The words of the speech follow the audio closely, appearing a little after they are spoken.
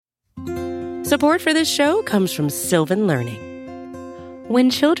Support for this show comes from Sylvan Learning. When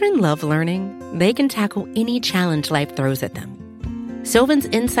children love learning, they can tackle any challenge life throws at them. Sylvan's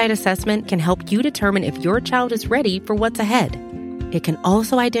Insight Assessment can help you determine if your child is ready for what's ahead. It can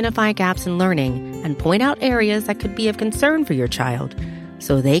also identify gaps in learning and point out areas that could be of concern for your child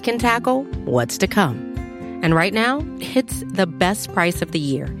so they can tackle what's to come. And right now, it's the best price of the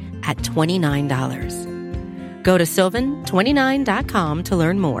year at $29. Go to sylvan29.com to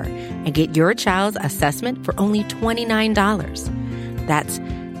learn more and get your child's assessment for only $29. That's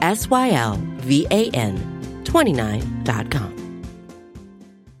SYLVAN 29.com.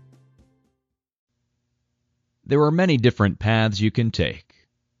 There are many different paths you can take,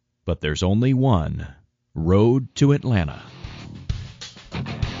 but there's only one road to Atlanta. The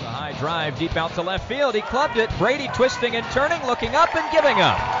high drive deep out to left field. He clubbed it. Brady twisting and turning, looking up and giving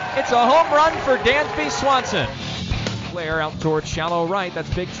up. It's a home run for Dansby Swanson. Blair out towards shallow right. That's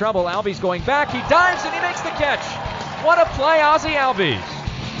big trouble. Albies going back. He dives and he makes the catch. What a play, Ozzie Albies.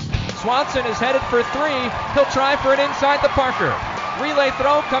 Swanson is headed for three. He'll try for it inside the Parker. Relay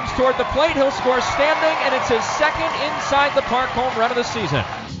throw comes toward the plate. He'll score standing, and it's his second inside the park home run of the season.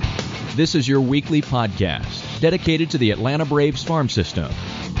 This is your weekly podcast dedicated to the Atlanta Braves farm system.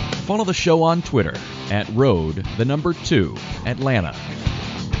 Follow the show on Twitter at road2 Atlanta.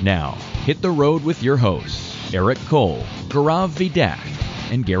 Now, hit the road with your hosts, Eric Cole, Gaurav Vidak,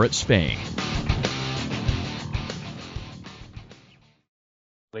 and Garrett Spain.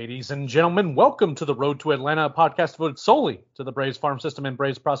 Ladies and gentlemen, welcome to the Road to Atlanta, a podcast devoted solely to the Braves farm system and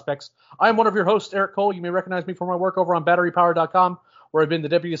Braves prospects. I am one of your hosts, Eric Cole. You may recognize me from my work over on BatteryPower.com, where I've been the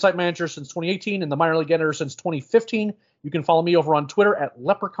deputy site manager since 2018 and the minor league editor since 2015. You can follow me over on Twitter at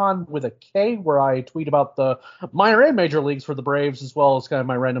Leprechaun with a K, where I tweet about the minor and major leagues for the Braves, as well as kind of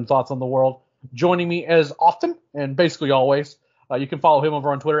my random thoughts on the world. Joining me as often, and basically always, you can follow him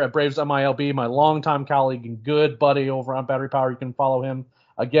over on Twitter at BravesMILB, my longtime colleague and good buddy over on Battery Power. You can follow him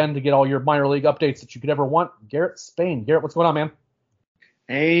again to get all your minor league updates that you could ever want. Garrett Spain. Garrett, what's going on, man?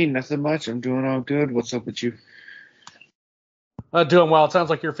 Hey, nothing much. I'm doing all good. What's up with you? Doing well. It sounds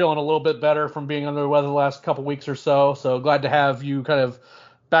like you're feeling a little bit better from being under the weather the last couple weeks or so. So glad to have you kind of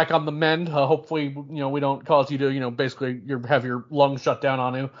back on the mend. Hopefully, we don't cause you to, basically have your lungs shut down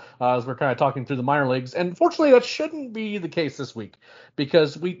on you as we're kind of talking through the minor leagues. And fortunately, that shouldn't be the case this week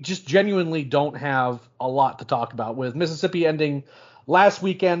because we just genuinely don't have a lot to talk about with Mississippi ending last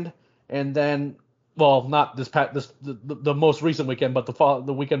weekend, and then, well, not the most recent weekend, but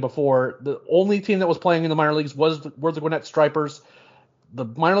the weekend before. The only team that was playing in the minor leagues were the Gwinnett Stripers. The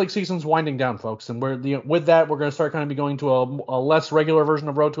minor league season's winding down, folks, and with that, we're going to start kind of be going to a less regular version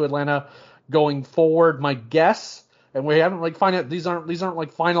of Road to Atlanta going forward. My guess, and we haven't these aren't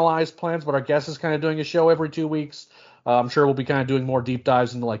finalized plans, but our guess is kind of doing a show every 2 weeks. I'm sure we'll be kind of doing more deep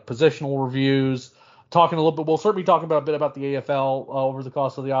dives into positional reviews. We'll certainly be talking a bit about the AFL over the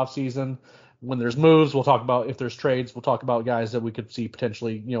course of the offseason. When there's moves, we'll talk about if there's trades. We'll talk about guys that we could see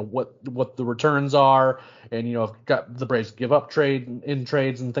potentially, what the returns are, and if got the Braves give up trades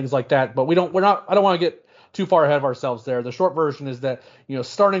and things like that. But I don't want to get too far ahead of ourselves there. The short version is that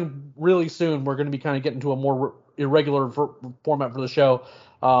starting really soon, we're going to be kind of getting to a more irregular format for the show.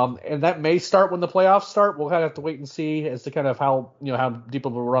 And that may start when the playoffs start. We'll kind of have to wait and see as to kind of how deep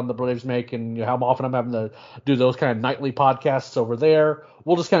of a run the Braves make and how often I'm having to do those kind of nightly podcasts over there.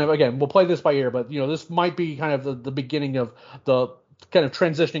 We'll just kind of, again, we'll play this by ear, but this might be kind of the beginning of the kind of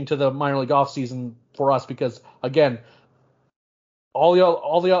transitioning to the minor league off season for us because, again, all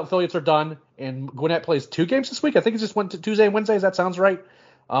the affiliates are done and Gwinnett plays 2 games this week. I think it just went to Tuesday and Wednesdays. That sounds right.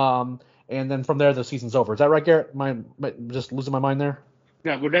 And then from there, the season's over. Is that right, Garrett? Am I just losing my mind there?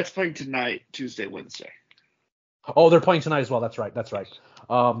 No, Gwinnett's playing tonight, Tuesday, Wednesday. Oh, they're playing tonight as well. That's right.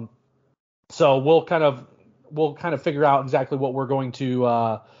 So we'll kind of figure out exactly what we're going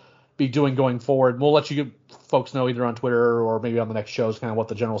to be doing going forward. We'll let you folks know either on Twitter or maybe on the next shows kind of what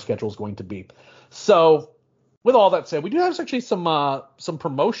the general schedule is going to be. So with all that said, we do have actually some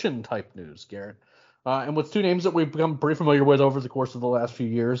promotion type news, Garrett. And with 2 names that we've become pretty familiar with over the course of the last few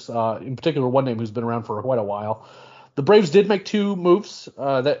years, in particular one name who's been around for quite a while. The Braves did make 2 moves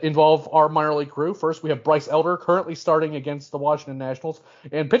that involve our minor league crew. First, we have Bryce Elder currently starting against the Washington Nationals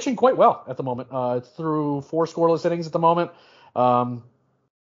and pitching quite well at the moment. Through 4 scoreless innings at the moment.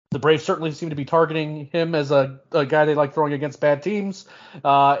 The Braves certainly seem to be targeting him as a guy they like throwing against bad teams.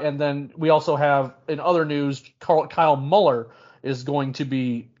 And then we also have, in other news, Kyle Muller is going to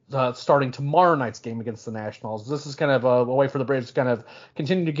be starting tomorrow night's game against the Nationals. This is kind of a way for the Braves to kind of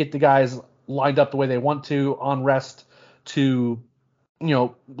continue to get the guys lined up the way they want to on rest to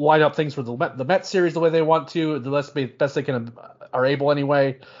line up things for the Mets series the way they want to, the best they can are able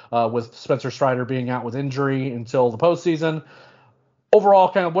anyway, with Spencer Strider being out with injury until the postseason.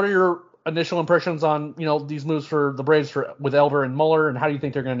 Overall, kind of what are your initial impressions on, these moves for the Braves with Elder and Muller, and how do you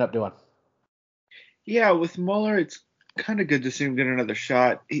think they're going to end up doing? Yeah, with Muller, it's kind of good to see him get another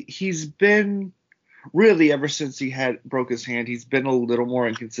shot. He's been really, ever since he broke his hand, he's been a little more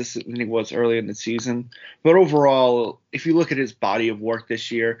inconsistent than he was early in the season. But overall, if you look at his body of work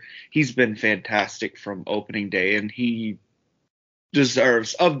this year, he's been fantastic from opening day, and he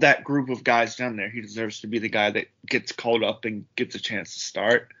deserves, of that group of guys down there, he deserves to be the guy that gets called up and gets a chance to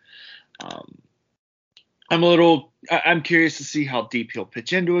start. I'm curious to see how deep he'll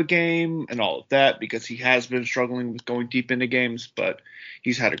pitch into a game and all of that, because he has been struggling with going deep into games, but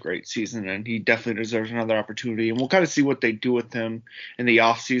he's had a great season and he definitely deserves another opportunity. And we'll kind of see what they do with him in the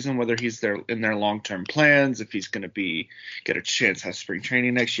off season, whether he's in their long-term plans, if he's going to get a chance to have spring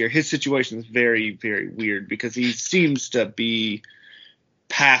training next year. His situation is very, very weird because he seems to be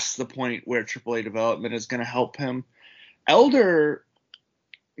past the point where AAA development is going to help him. Elder's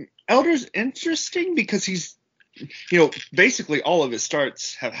interesting because he's, basically all of his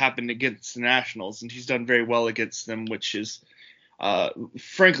starts have happened against the Nationals, and he's done very well against them, which is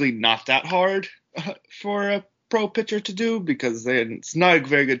frankly not that hard for a pro pitcher to do because it's not a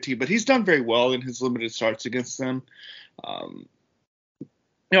very good team, but he's done very well in his limited starts against them.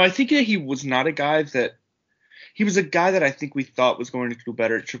 I think that he was a guy that I think we thought was going to do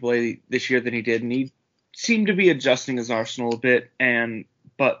better at AAA this year than he did, and he seemed to be adjusting his arsenal a bit.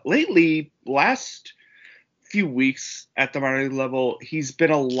 But lately, last few weeks at the minor league level, he's been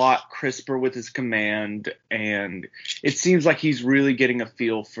a lot crisper with his command, and it seems like he's really getting a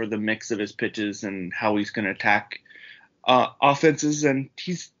feel for the mix of his pitches and how he's going to attack offenses, and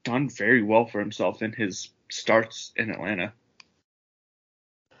he's done very well for himself in his starts in Atlanta.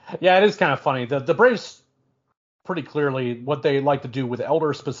 Yeah, it is kind of funny. The Braves, pretty clearly, what they like to do with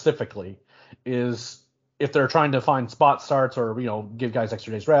Elder specifically is, if they're trying to find spot starts or, give guys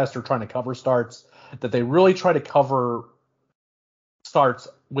extra days rest or trying to cover starts, that they really try to cover starts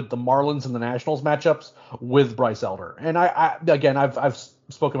with the Marlins and the Nationals matchups with Bryce Elder. And I've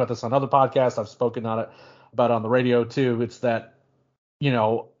spoken about this on other podcasts. I've spoken about it on the radio too. It's that,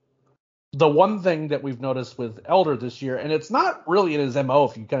 the one thing that we've noticed with Elder this year, and it's not really in his MO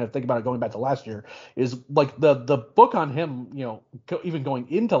if you kind of think about it going back to last year, is like the book on him, even going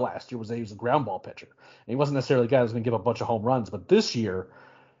into last year was that he was a ground ball pitcher. And he wasn't necessarily a guy that was going to give a bunch of home runs, but this year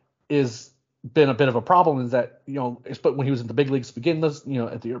is been a bit of a problem, is that, but when he was in the big leagues to begin this,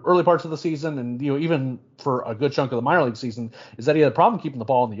 at the early parts of the season, and, even for a good chunk of the minor league season, is that he had a problem keeping the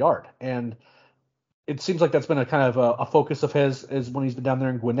ball in the yard. And it seems like that's been a kind of a focus of his, is when he's been down there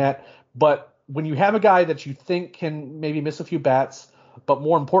in Gwinnett. But when you have a guy that you think can maybe miss a few bats, but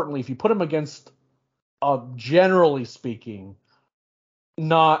more importantly, if you put him against, generally speaking,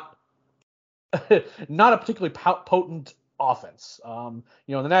 not a particularly potent offense. The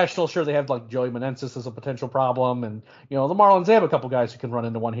Nationals, sure, they have like Joey Meneses as a potential problem, and the Marlins, they have a couple guys who can run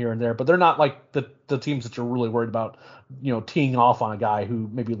into one here and there, but they're not like the teams that you're really worried about, teeing off on a guy who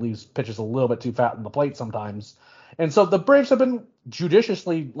maybe leaves pitches a little bit too fat on the plate sometimes. And so the Braves have been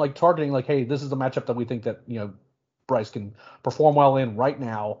judiciously like targeting, like, hey, this is the matchup that we think that Bryce can perform well in right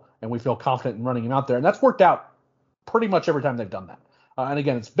now, and we feel confident in running him out there, and that's worked out pretty much every time they've done that. And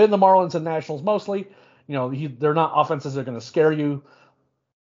again, it's been the Marlins and Nationals mostly. They're not offenses that are going to scare you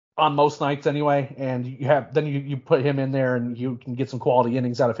on most nights anyway. And you put him in there and you can get some quality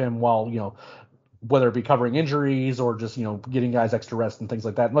innings out of him while, whether it be covering injuries or just, getting guys extra rest and things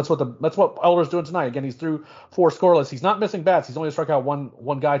like that. And that's what Elder's doing tonight. Again, he's through 4 scoreless. He's not missing bats. He's only struck out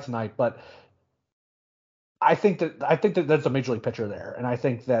one guy tonight, but I think that there's a major league pitcher there. And I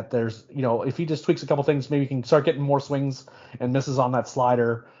think that there's, if he just tweaks a couple things, maybe he can start getting more swings and misses on that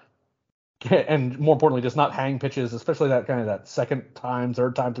slider. And more importantly, just not hang pitches, especially that second time,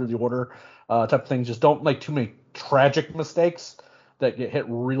 third time through the order type of thing. Just don't make too many tragic mistakes that get hit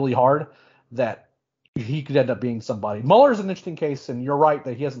really hard, that he could end up being somebody. Muller's an interesting case, and you're right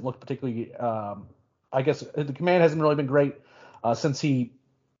that he hasn't looked particularly, I guess the command hasn't really been great since he,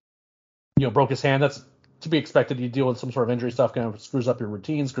 broke his hand. That's to be expected. You deal with some sort of injury stuff, kind of screws up your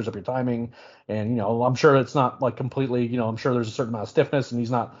routine, screws up your timing. And, I'm sure it's not like completely, I'm sure there's a certain amount of stiffness and he's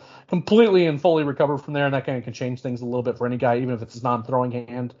not completely and fully recovered from there. And that kind of can change things a little bit for any guy, even if it's his non-throwing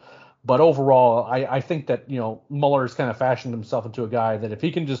hand. But overall, I think that, Muller's kind of fashioned himself into a guy that if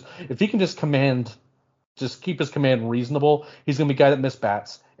he can just keep his command reasonable, he's going to be a guy that missed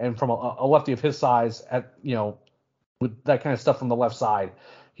bats. And from a lefty of his size with that kind of stuff from the left side,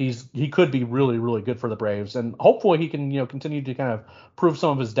 he could be really, really good for the Braves, and hopefully he can, continue to kind of prove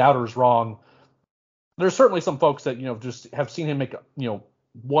some of his doubters wrong. There's certainly some folks that, just have seen him make,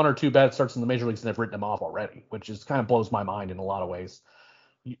 one or two bad starts in the major leagues and have written him off already, which is kind of blows my mind in a lot of ways.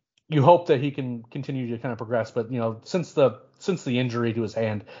 You hope that he can continue to kind of progress, but since the injury to his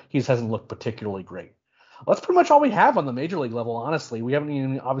hand, he just hasn't looked particularly great. That's pretty much all we have on the major league level, honestly. We haven't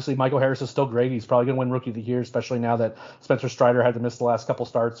even, obviously, Michael Harris is still great. He's probably going to win Rookie of the Year, especially now that Spencer Strider had to miss the last couple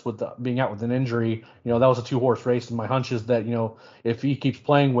starts with being out with an injury. That was a 2-horse race, and my hunch is that, if he keeps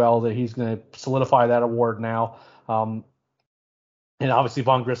playing well, that he's going to solidify that award now. And obviously,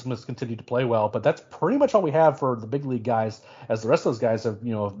 Vaughn Grissom has continued to play well, but that's pretty much all we have for the big league guys, as the rest of those guys have,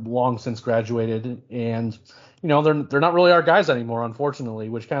 long since graduated, and they're not really our guys anymore, unfortunately,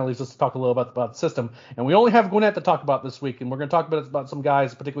 which kind of leaves us to talk a little about the system. And we only have Gwinnett to talk about this week, and we're going to talk about some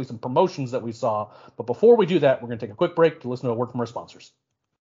guys, particularly some promotions that we saw. But before we do that, we're going to take a quick break to listen to a word from our sponsors.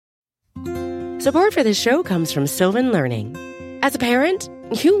 Support for this show comes from Sylvan Learning. As a parent,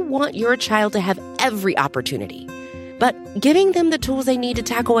 you want your child to have every opportunity. But giving them the tools they need to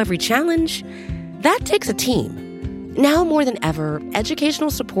tackle every challenge, that takes a team. Now more than ever, educational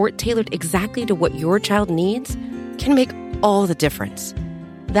support tailored exactly to what your child needs can make all the difference.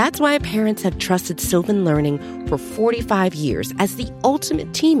 That's why parents have trusted Sylvan Learning for 45 years as the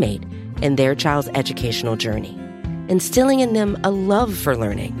ultimate teammate in their child's educational journey, instilling in them a love for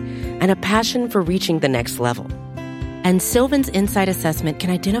learning and a passion for reaching the next level. And Sylvan's Insight Assessment can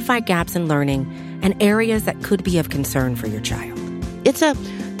identify gaps in learning and areas that could be of concern for your child. It's a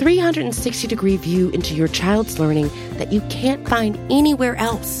 360-degree view into your child's learning that you can't find anywhere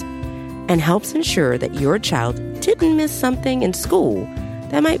else, and helps ensure that your child didn't miss something in school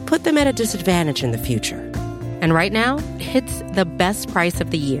that might put them at a disadvantage in the future. And right now, it's the best price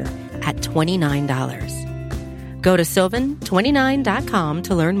of the year at $29. Go to sylvan29.com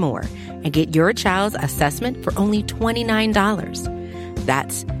to learn more and get your child's assessment for only $29.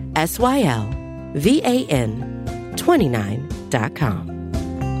 That's SYLVAN29.com.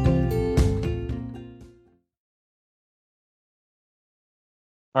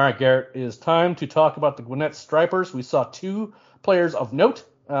 All right, Garrett, it is time to talk about the Gwinnett Stripers. We saw two players of note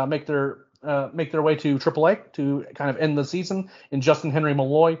make their way to AAA to kind of end the season in Justin Henry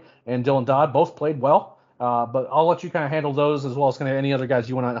Malloy and Dylan Dodd. Both played well, but I'll let you kind of handle those as well as kind of any other guys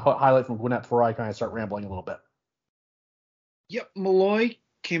you want to highlight from Gwinnett before I kind of start rambling a little bit. Yep, Malloy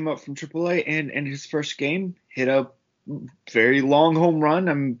came up from AAA and in his first game hit a very long home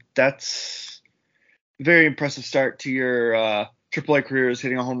run. That's a very impressive start to your AAA career, is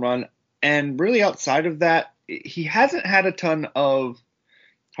hitting a home run. And really outside of that, he hasn't had a ton of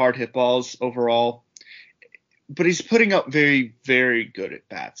hard hit balls overall, but he's putting up very, very good at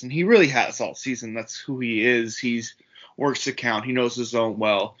bats. And he really has all season. That's who he is. He's works the count. He knows his zone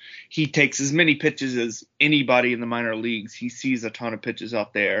well. He takes as many pitches as anybody in the minor leagues. He sees a ton of pitches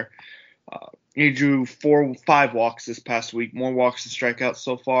out there. He drew 4-5 walks this past week, more walks than strikeouts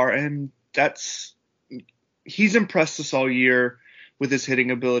so far. And he's impressed us all year with his hitting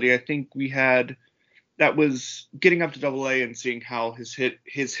ability. I think that was getting up to AA and seeing how his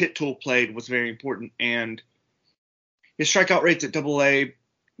hit tool played was very important. And his strikeout rates at AA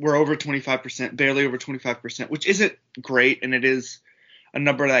were over 25%, barely over 25%, which isn't great. And it is a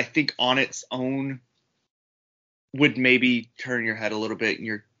number that I think on its own would maybe turn your head a little bit,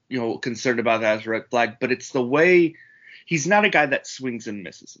 and you're concerned about that as a red flag. But it's the way he's not a guy that swings and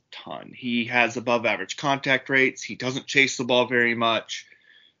misses a ton. He has above average contact rates. He doesn't chase the ball very much.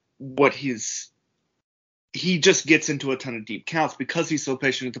 He just gets into a ton of deep counts because he's so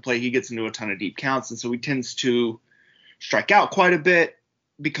patient at the plate. He gets into a ton of deep counts, and so he tends to strike out quite a bit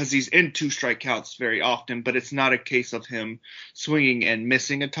because he's into strikeouts very often. But it's not a case of him swinging and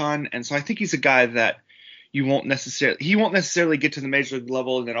missing a ton. And so I think he's a guy that he won't necessarily get to the major league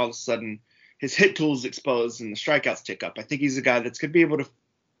level and then all of a sudden his hit tool is exposed and the strikeouts tick up. I think he's a guy that's going to be able to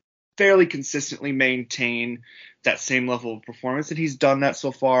fairly consistently maintain that same level of performance, and he's done that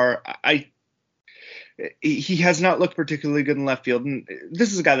so far. He has not looked particularly good in left field, and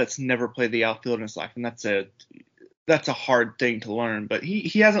this is a guy that's never played the outfield in his life, and that's a hard thing to learn. But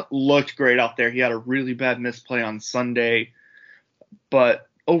he hasn't looked great out there. He had a really bad misplay on Sunday, but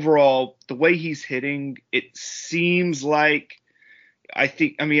overall, the way he's hitting, it seems like I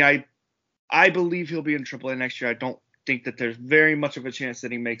believe he'll be in AAA next year. I don't think that there's very much of a chance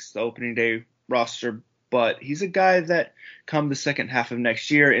that he makes the opening day roster, but he's a guy that come the second half of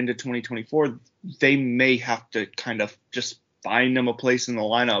next year into 2024, they may have to kind of just find him a place in the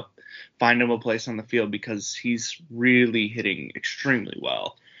lineup, find him a place on the field, because he's really hitting extremely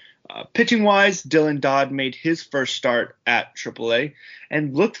well. Pitching wise, Dylan Dodd made his first start at AAA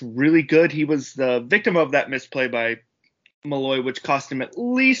and looked really good. He was the victim of that misplay by Malloy, which cost him at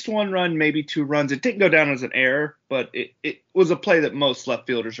least 1 run, maybe 2 runs. It didn't go down as an error, but it was a play that most left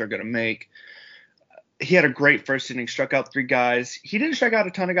fielders are going to make. He had a great first inning, struck out 3 guys. He didn't strike out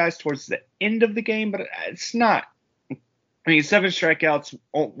a ton of guys towards the end of the game, but it's not. I mean, 7 strikeouts,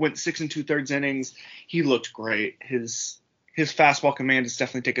 went 6 2/3 innings. He looked great. His fastball command has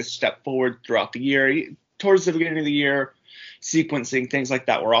definitely taken a step forward throughout the year. Towards the beginning of the year, sequencing, things like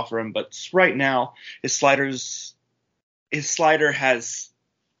that were off for him. But right now, his slider has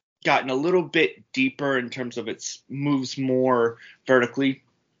gotten a little bit deeper in terms of its moves more vertically.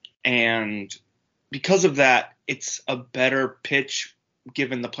 And because of that, it's a better pitch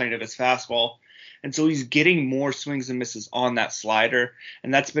given the plane of his fastball. And so he's getting more swings and misses on that slider.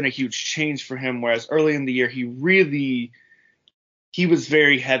 And that's been a huge change for him. Whereas early in the year, he was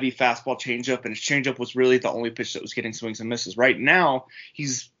very heavy fastball changeup, and his changeup was really the only pitch that was getting swings and misses. Right now,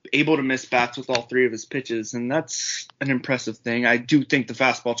 he's able to miss bats with all 3 of his pitches, and that's an impressive thing. I do think the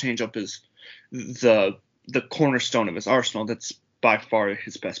fastball changeup is the cornerstone of his arsenal. That's by far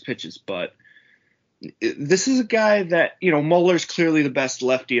his best pitches, but this is a guy that, Muller's clearly the best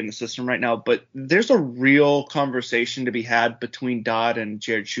lefty in the system right now, but there's a real conversation to be had between Dodd and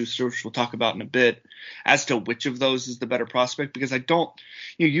Jared Schuster, which we'll talk about in a bit, as to which of those is the better prospect, because I don't,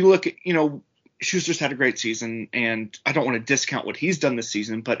 you look at, Schuster's had a great season, and I don't want to discount what he's done this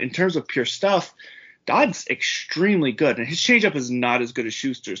season, but in terms of pure stuff, Dodd's extremely good, and his changeup is not as good as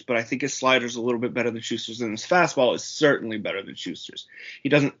Schuster's, but I think his slider's a little bit better than Schuster's, and his fastball is certainly better than Schuster's. He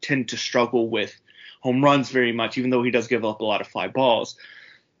doesn't tend to struggle with home runs very much, even though he does give up a lot of fly balls.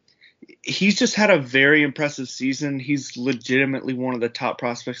 He's just had a very impressive season. He's legitimately one of the top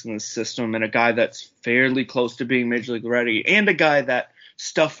prospects in the system, and a guy that's fairly close to being major league ready, and a guy that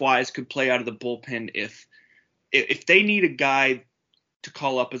stuff-wise could play out of the bullpen if they need a guy to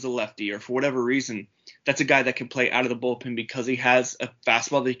call up as a lefty, or for whatever reason, that's a guy that can play out of the bullpen because he has a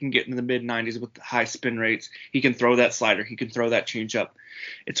fastball that he can get in the mid-90s with high spin rates. He can throw that slider. He can throw that changeup.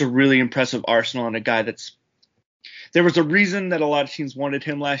 It's a really impressive arsenal, and a guy there was a reason that a lot of teams wanted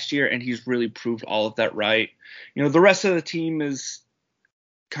him last year, and he's really proved all of that right. The rest of the team is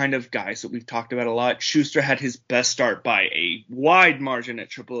kind of guys that we've talked about a lot. Schuster had his best start by a wide margin at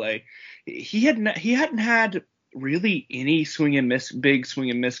AAA. He hadn't had really any big swing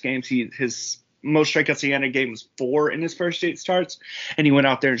and miss games. His most strikeouts he had in a game was 4 in his first 8 starts, and he went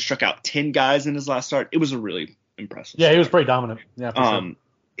out there and struck out 10 guys in his last start. It was a really impressive start. He was pretty dominant. Yeah, for sure.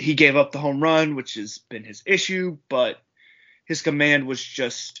 He gave up the home run, which has been his issue, but his command was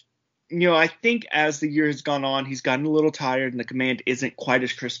just, I think as the year has gone on, he's gotten a little tired, and the command isn't quite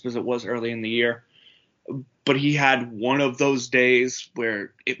as crisp as it was early in the year. But he had one of those days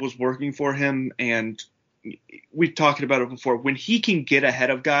where it was working for him, and we've talked about it before. When he can get ahead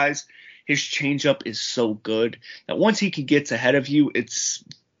of guys, his changeup is so good that once he gets ahead of you,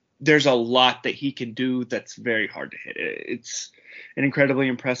 there's a lot that he can do that's very hard to hit. It's an incredibly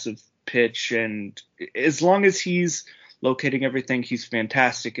impressive pitch, and as long as he's locating everything, he's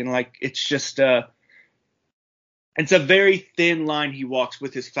fantastic. And it's a very thin line he walks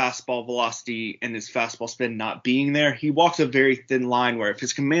with his fastball velocity and his fastball spin not being there. He walks a very thin line where if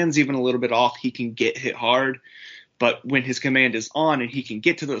his command's even a little bit off, he can get hit hard. But when his command is on and he can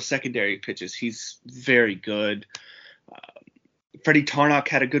get to those secondary pitches, he's very good. Freddie Tarnok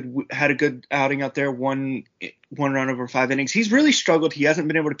had a good outing out there, one run over 5 innings. He's really struggled. He hasn't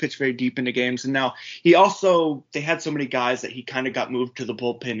been able to pitch very deep into games, and now they had so many guys that he kind of got moved to the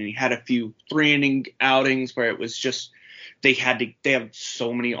bullpen, and he had a few 3-inning outings where it was just they have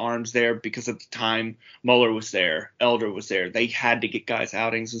so many arms there because at the time Muller was there, Elder was there. They had to get guys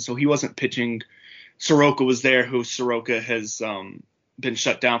outings, and so he wasn't pitching. Soroka was there, who Soroka has been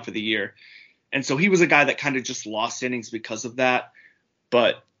shut down for the year. And so he was a guy that kind of just lost innings because of that.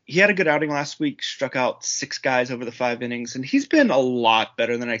 But he had a good outing last week, struck out 6 guys over the 5 innings, and he's been a lot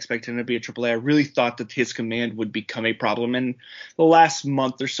better than I expected him to be at AAA. I really thought that his command would become a problem. In the last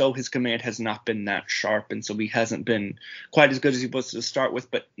month or so, his command has not been that sharp, and so he hasn't been quite as good as he was to start with.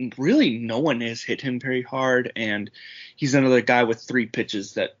 But really no one has hit him very hard, and he's another guy with 3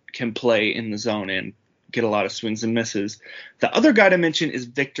 pitches that can play in the zone and get a lot of swings and misses. The other guy to mention is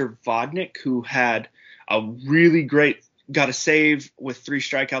Victor Vodnik, who had a really great got a save with 3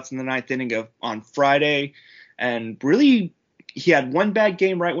 strikeouts in the 9th inning on Friday. And really, he had one bad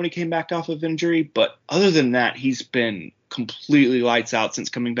game right when he came back off of injury. But other than that, he's been completely lights out since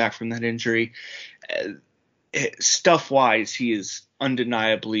coming back from that injury. Stuff-wise, he is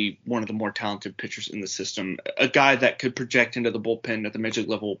undeniably one of the more talented pitchers in the system. A guy that could project into the bullpen at the major league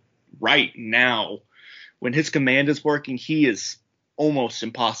level right now, when his command is working, he is almost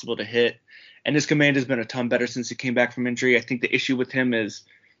impossible to hit. And his command has been a ton better since he came back from injury. I think the issue with him is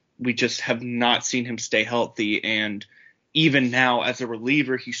we just have not seen him stay healthy. And even now, as a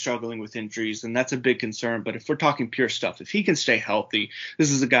reliever, he's struggling with injuries, and that's a big concern. But if we're talking pure stuff, if he can stay healthy,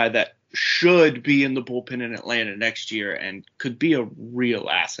 this is a guy that should be in the bullpen in Atlanta next year and could be a real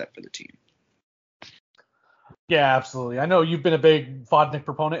asset for the team. Yeah, absolutely. I know you've been a big Vodnik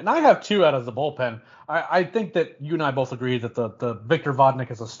proponent, and I have too out of the bullpen. I think that you and I both agree that the Victor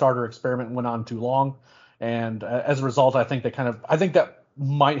Vodnik as a starter experiment went on too long, and as a result, I think that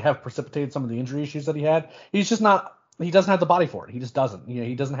might have precipitated some of the injury issues that he had. He doesn't have the body for it. He just doesn't.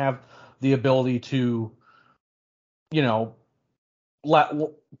 He doesn't have the ability to,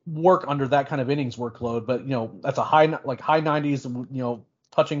 work under that kind of innings workload. But that's a high 90s,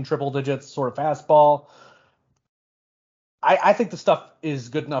 touching triple digits sort of fastball. I think the stuff is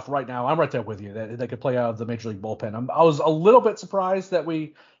good enough right now. I'm right there with you that they could play out of the Major League bullpen. I was a little bit surprised that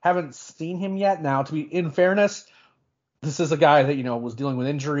we haven't seen him yet. Now, to be in fairness, this is a guy that was dealing with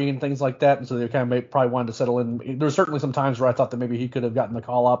injury and things like that, and so they kind of probably wanted to settle in. There were certainly some times where I thought that maybe he could have gotten the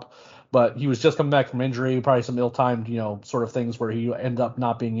call up, but he was just coming back from injury, probably some ill-timed sort of things where he ended up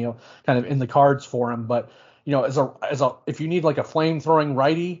not being kind of in the cards for him. But as a if you need like a flame-throwing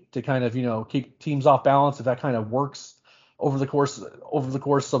righty to kind of keep teams off balance, if that kind of works over the course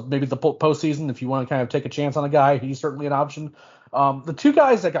of maybe the postseason, if you want to kind of take a chance on a guy, he's certainly an option. The two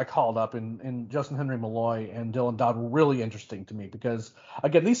guys that got called up in Justin Henry Malloy and Dylan Dodd were really interesting to me because,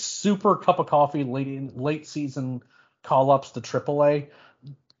 again, these super cup of coffee late season call-ups to AAA,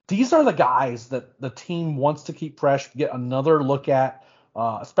 these are the guys that the team wants to keep fresh, get another look at,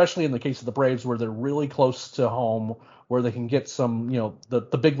 especially in the case of the Braves where they're really close to home, where they can get some,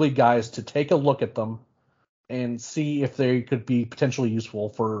 the big league guys to take a look at them and see if they could be potentially useful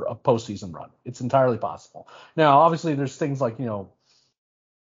for a postseason run. It's entirely possible. Now, obviously, there's things like,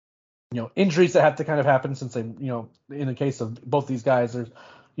 injuries that have to kind of happen since they, in the case of both these guys, there's,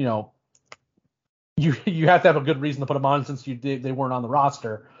 you have to have a good reason to put them on since they weren't on the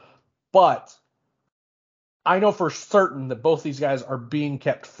roster. But I know for certain that both these guys are being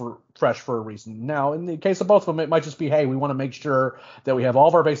kept fresh for a reason. Now, in the case of both of them, it might just be, hey, we want to make sure that we have all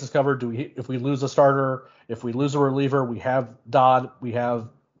of our bases covered. If we lose a starter, if we lose a reliever, we have Dodd. We have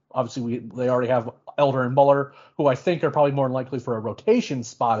they already have Elder and Buller, who I think are probably more likely for a rotation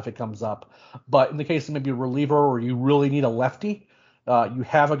spot if it comes up. But in the case of maybe a reliever or you really need a lefty, you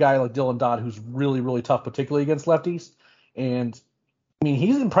have a guy like Dylan Dodd who's really, really tough, particularly against lefties. And I mean,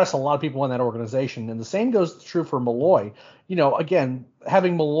 he's impressed a lot of people in that organization, and the same goes true for Malloy. Again,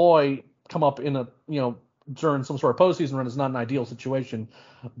 having Malloy come up in during some sort of postseason run is not an ideal situation,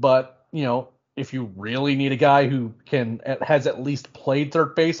 but if you really need a guy who has at least played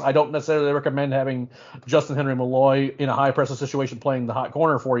third base, I don't necessarily recommend having Justin Henry Malloy in a high pressure situation playing the hot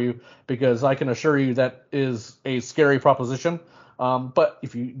corner for you, because I can assure you that is a scary proposition. But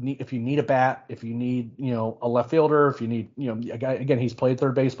if you need a bat, if you need, a left fielder, if you need, a guy, again, he's played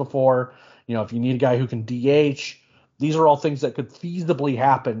third base before, if you need a guy who can DH, these are all things that could feasibly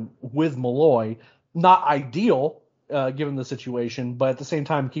happen with Malloy. Not ideal, given the situation, but at the same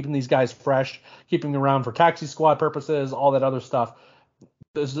time, keeping these guys fresh, keeping them around for taxi squad purposes, all that other stuff.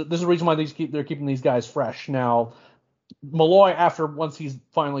 There's a reason why they're keeping these guys fresh. Now, Malloy, once he's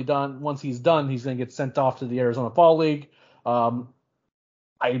done, he's going to get sent off to the Arizona Fall League.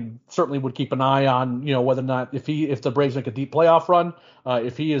 I certainly would keep an eye on, whether or not if the Braves make a deep playoff run,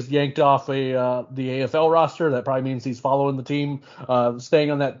 if he is yanked off the AFL roster, that probably means he's following the team,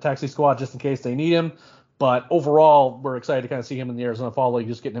 staying on that taxi squad just in case they need him. But overall, we're excited to kind of see him in the Arizona Fall League,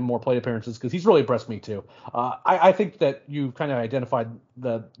 just getting him more plate appearances because he's really impressed me too. I think that you kind of identified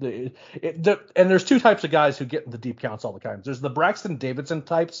and there's two types of guys who get the deep counts all the time. There's the Braxton Davidson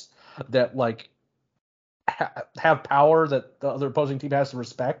types that have power that the other opposing team has to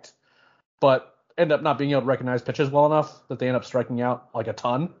respect, but end up not being able to recognize pitches well enough that they end up striking out like a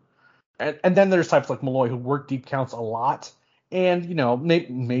ton. And then there's types like Malloy who work deep counts a lot. And,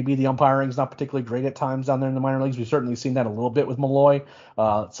 maybe the umpiring is not particularly great at times down there in the minor leagues. We've certainly seen that a little bit with Malloy.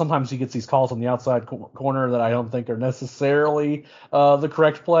 Sometimes he gets these calls on the outside corner that I don't think are necessarily the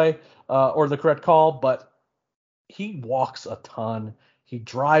correct play or the correct call, but he walks a ton. He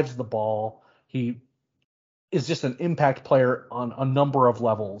drives the ball. He is just an impact player on a number of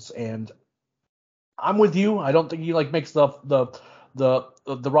levels. And I'm with you. I don't think he makes the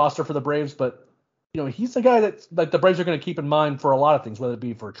roster for the Braves, but he's the guy that like the Braves are going to keep in mind for a lot of things, whether it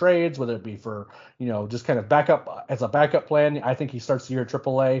be for trades, whether it be for, just kind of backup as a backup plan. I think he starts the year at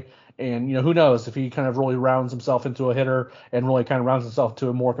AAA, and who knows if he kind of really rounds himself into a hitter and really kind of rounds himself to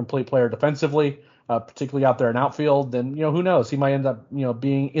a more complete player defensively, particularly out there in outfield. Then who knows, he might end up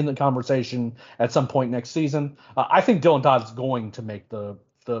being in the conversation at some point next season. I think Dylan Dodd is going to make the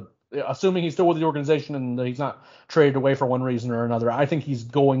assuming he's still with the organization and he's not traded away for one reason or another. I think he's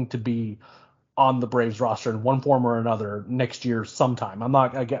going to be on the Braves roster in one form or another next year sometime.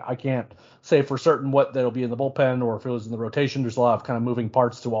 I can't say for certain what that'll be in the bullpen or if it was in the rotation. There's a lot of kind of moving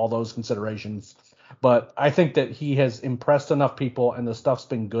parts to all those considerations. But I think that he has impressed enough people and the stuff's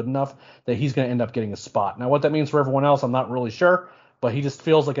been good enough that he's going to end up getting a spot. Now, what that means for everyone else, I'm not really sure, but he just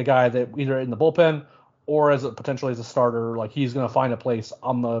feels like a guy that either in the bullpen or potentially as a starter, like he's going to find a place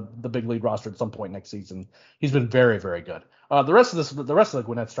on the big league roster at some point next season. He's been very, very good. The rest of the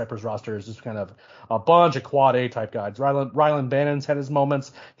Gwinnett Stripers roster is just kind of a bunch of quad A type guys. Rylan Bannon's had his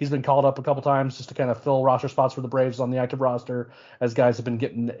moments. He's been called up a couple times just to kind of fill roster spots for the Braves on the active roster as guys have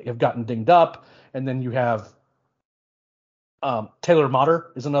gotten dinged up. And then you have Taylor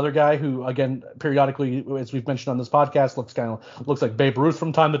Motter is another guy who, again, periodically, as we've mentioned on this podcast, looks like Babe Ruth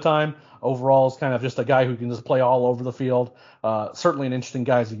from time to time. Overall, is kind of just a guy who can just play all over the field. Certainly an interesting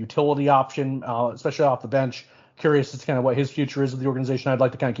guy as a utility option, especially off the bench. Curious as to kind of what his future is with the organization. I'd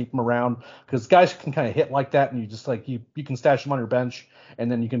like to kind of keep him around because guys can kind of hit like that, and you just like you can stash them on your bench,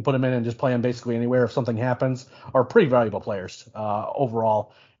 and then you can put them in and just play them basically anywhere if something happens. Are pretty valuable players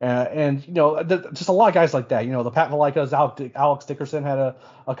overall. And just a lot of guys like that. The Pat Valaikas, Alex Dickerson had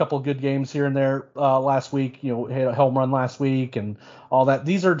a couple of good games here and there last week. Hit a home run last week and all that.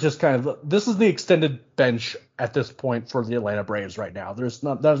 These are just this is the extended bench at this point for the Atlanta Braves right now. There's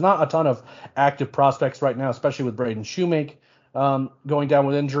not a ton of active prospects right now, especially with Braden Shoemake going down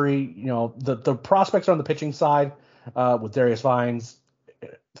with injury. The prospects are on the pitching side with Darius Vines,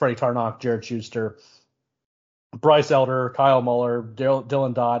 Freddie Tarnok, Jared Schuster, Bryce Elder, Kyle Muller,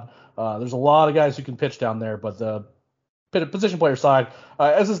 Dylan Dodd. There's a lot of guys who can pitch down there, but the position player side,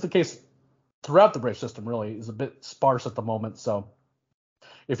 as is the case throughout the Brave system, really is a bit sparse at the moment. So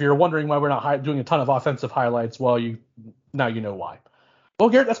if you're wondering why we're not doing a ton of offensive highlights, well, now you know why. Well,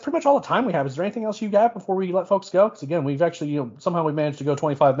 Garrett, that's pretty much all the time we have. Is there anything else you got before we let folks go? Because again, we've actually, somehow we managed to go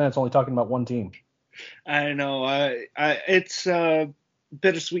 25 minutes only talking about one team. I know. It's a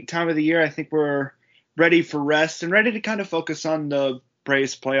bittersweet time of the year. I think we're ready for rest and ready to kind of focus on the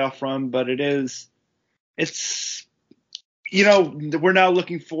Braves playoff run, but we're now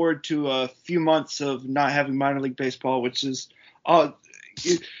looking forward to a few months of not having minor league baseball, which is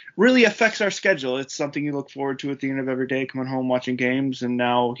it really affects our schedule. It's something you look forward to at the end of every day, coming home, watching games, and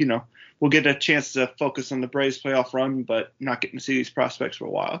now, we'll get a chance to focus on the Braves playoff run, but not getting to see these prospects for a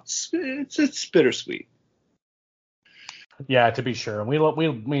while. It's bittersweet. Yeah, to be sure. We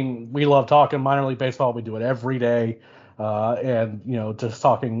love talking minor league baseball. We do it every day, and just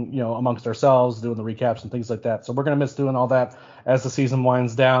talking amongst ourselves, doing the recaps and things like that. So we're gonna miss doing all that as the season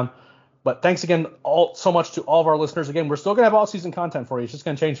winds down. But thanks again so much to all of our listeners. Again, we're still gonna have all season content for you. It's just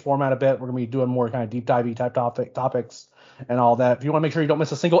gonna change format a bit. We're gonna be doing more kind of deep divey type topics and all that. If you want to make sure you don't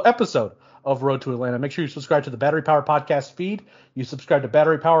miss a single episode of Road to Atlanta, make sure you subscribe to the Battery Power podcast feed. You subscribe to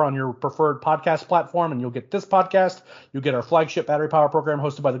Battery Power on your preferred podcast platform, and you'll get this podcast. You'll get our flagship Battery Power program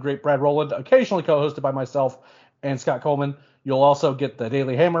hosted by the great Brad Rowland, occasionally co-hosted by myself and Scott Coleman. You'll also get the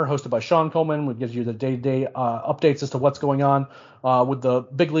Daily Hammer hosted by Sean Coleman, which gives you the day-to-day updates as to what's going on with the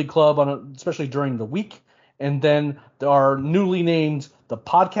Big League Club, especially during the week. And then our newly named The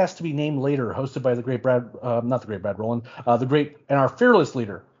Podcast to Be Named Later, hosted by the great not the great Brad Rowland, the great and our fearless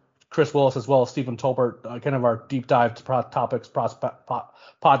leader, Chris Willis, as well as Stephen Tolbert, kind of our deep dive topics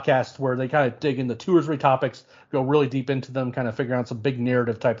podcast where they kind of dig into 2 or 3 topics, go really deep into them, kind of figure out some big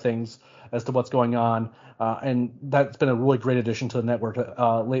narrative type things as to what's going on. And that's been a really great addition to the network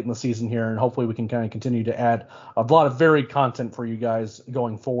late in the season here. And hopefully we can kind of continue to add a lot of varied content for you guys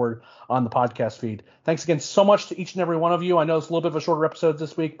going forward on the podcast feed. Thanks again so much to each and every one of you. I know it's a little bit of a shorter episode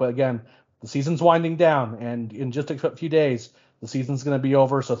this week, but again, the season's winding down, and in just a few days, the season's going to be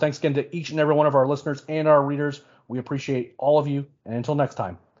over. So thanks again to each and every one of our listeners and our readers. We appreciate all of you. And until next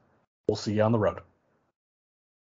time, we'll see you on the road.